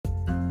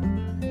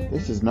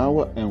This is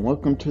Noah, and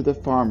welcome to the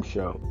Farm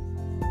Show.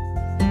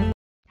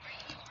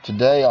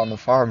 Today on the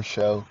Farm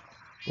Show,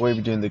 we'll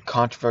be doing the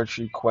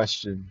controversial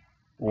question: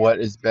 what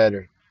is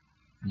better,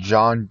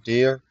 John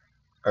Deere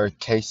or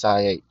Case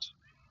IH?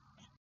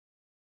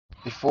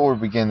 Before we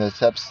begin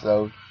this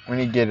episode, we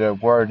need to get a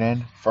word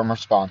in from our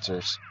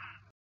sponsors.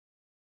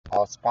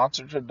 Our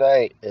sponsor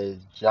today is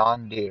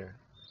John Deere.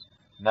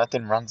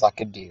 Nothing runs like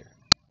a deer.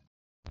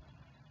 To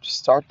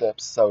start the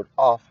episode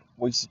off,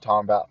 we should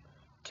talk about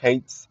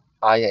Case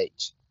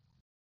IH.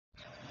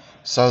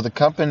 So the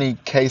company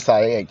Case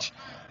IH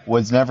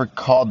was never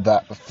called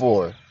that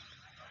before.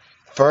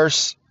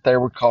 First, they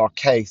were called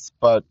Case,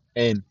 but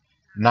in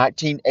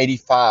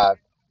 1985,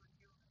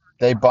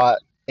 they bought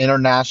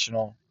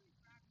International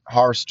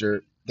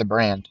Harvester, the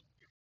brand.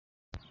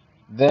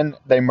 Then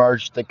they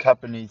merged the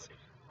companies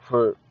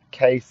for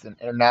Case and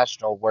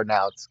International, where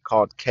now it's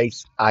called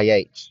Case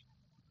IH.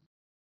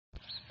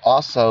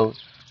 Also,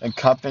 the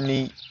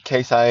company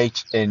Case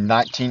IH in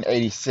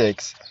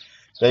 1986,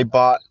 they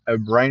bought a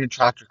brand new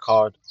tractor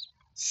called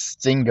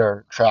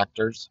Stinger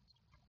tractors.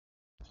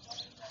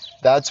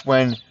 That's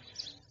when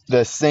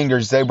the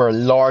Stingers, they were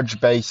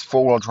large base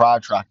four-wheel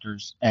drive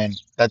tractors, and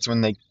that's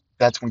when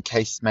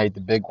Case made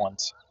the big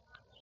ones.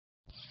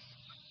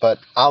 But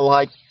I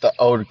like the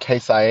older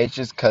Case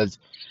IHs because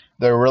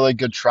they're really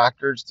good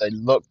tractors. They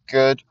look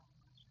good,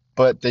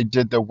 but they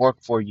did the work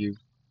for you,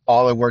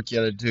 all the work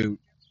you had to do,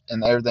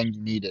 and everything you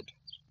needed.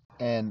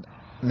 And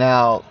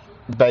now,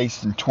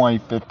 based in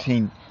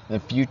 2015, in the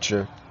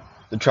future,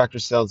 the tractor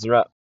sales are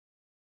up.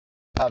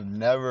 I've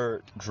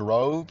never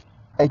drove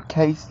a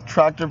Case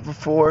tractor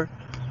before,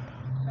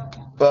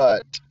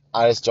 but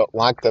I just don't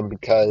like them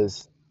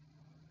because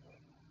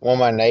one of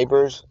my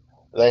neighbors,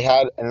 they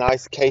had a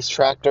nice Case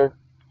tractor,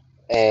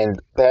 and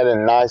they had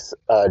a nice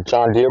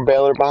John Deere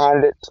baler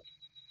behind it,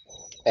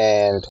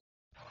 and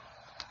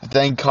the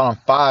thing caught on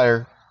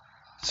fire,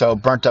 so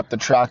it burnt up the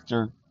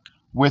tractor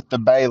with the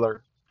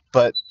baler.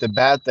 But the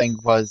bad thing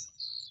was,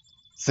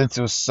 since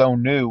it was so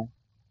new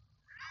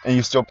and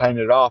you still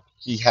painted it off,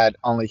 he had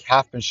only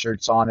half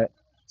insurance on it.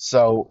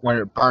 So when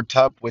it burnt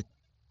up with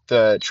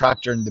the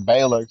tractor and the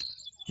baler,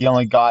 he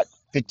only got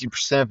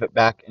 50% of it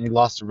back, and he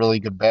lost a really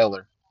good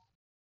baler.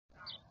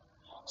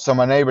 So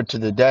my neighbor to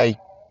the day,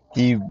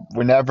 he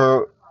would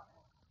never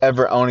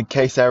ever own a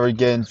Case ever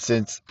again,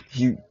 since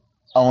he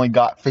only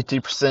got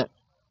 50%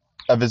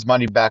 of his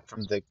money back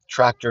from the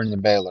tractor and the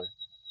baler.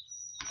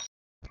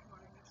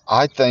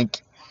 I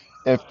think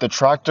if the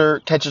tractor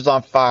catches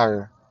on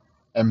fire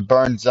and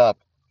burns up,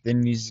 then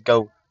it needs to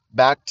go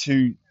back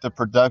to the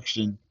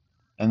production,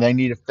 and they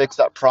need to fix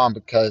that problem,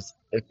 because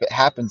if it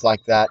happens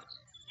like that,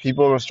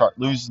 people will start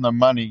losing their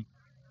money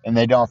and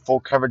they don't have full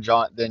coverage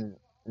on it, then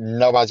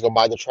nobody's going to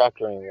buy the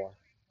tractor anymore.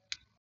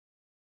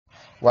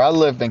 Where I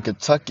live in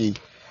Kentucky,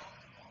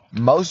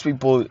 most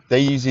people,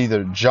 they use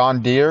either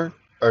John Deere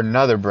or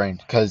another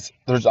brand, because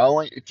there's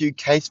only a few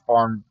Case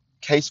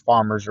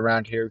farmers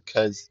around here,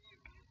 because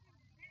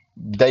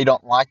they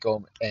don't like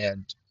them,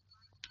 and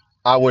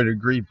I would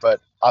agree,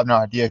 but I have no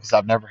idea because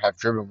I've never have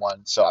driven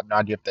one, so I have no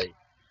idea if they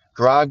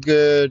drive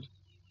good,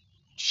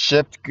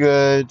 shift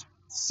good,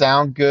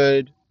 sound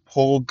good,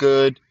 pull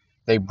good,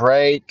 they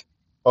brake,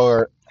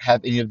 or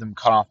have any of them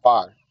caught on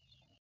fire.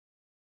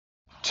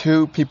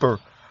 Two people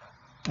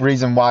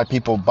reason why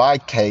people buy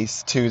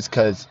Case too is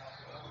because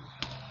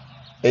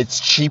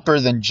it's cheaper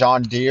than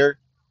John Deere.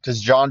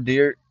 Because John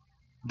Deere,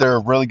 they're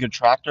really good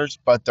tractors,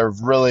 but they're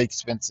really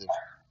expensive.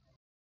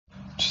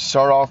 To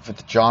start off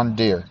with John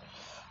Deere,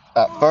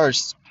 at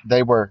first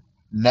they were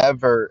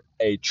never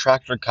a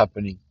tractor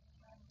company.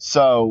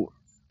 So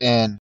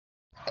in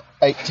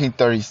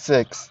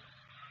 1836,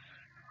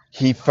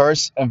 he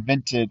first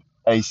invented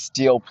a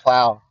steel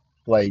plow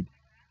blade,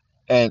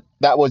 and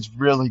that was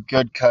really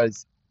good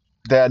because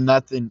they had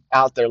nothing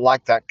out there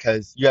like that,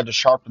 because you had to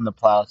sharpen the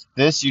plows.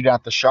 This you'd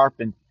have to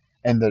sharpen,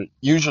 and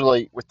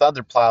usually with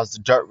other plows the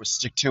dirt would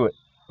stick to it.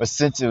 But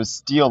since it was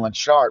steel and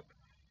sharp,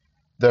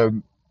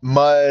 the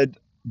mud,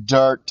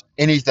 dirt,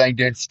 anything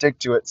didn't stick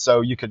to it,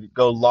 so you could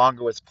go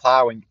longer with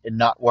plowing and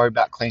not worry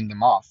about cleaning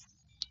them off.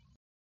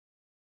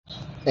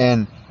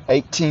 In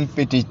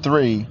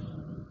 1853,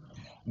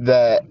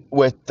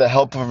 with the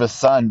help of his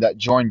son that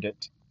joined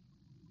it,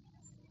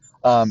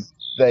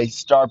 they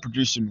started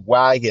producing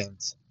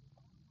wagons,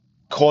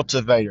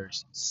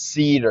 cultivators,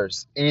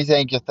 seeders,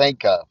 anything you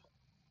think of.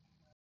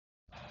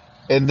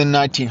 In the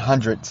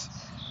 1900s,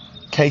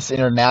 Case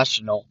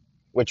International,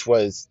 which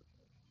is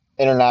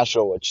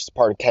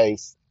part of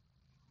Case,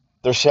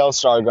 their sales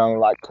started going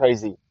like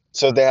crazy.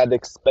 So they had to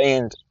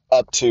expand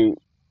up to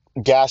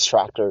gas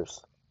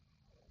tractors.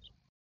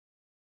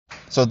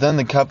 So then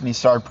the company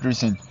started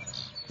producing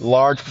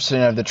large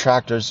percent of the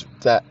tractors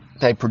that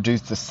they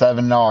produced, the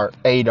 7R,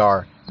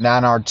 8R,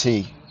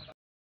 9RT.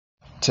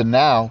 To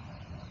now,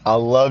 I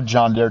love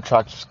John Deere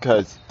tractors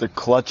because the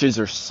clutches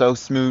are so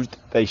smooth,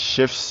 they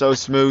shift so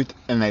smooth,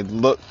 and they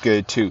look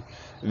good too.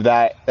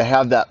 They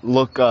have that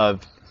look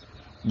of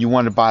you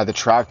want to buy the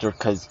tractor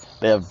because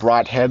they have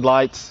bright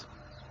headlights,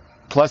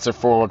 Plus they're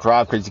four-wheel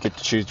drive because you get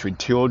to choose between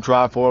two-wheel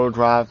drive, four-wheel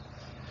drive,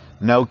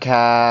 no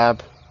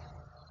cab,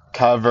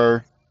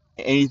 cover,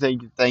 anything you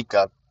can think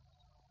of.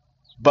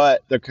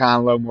 But they're kind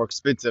of a little more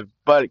expensive.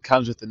 But it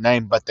comes with the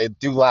name. But they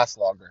do last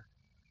longer.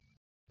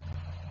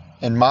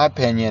 In my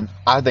opinion,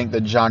 I think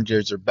the John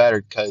Deere's are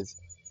better because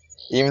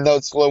even though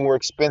it's a little more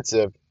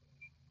expensive,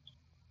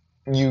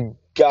 you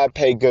gotta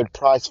pay good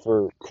price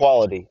for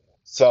quality.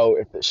 So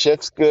if it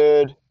shifts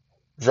good,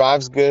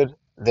 drives good,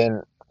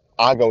 then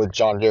I go with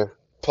John Deere.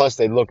 Plus,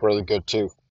 they look really good too.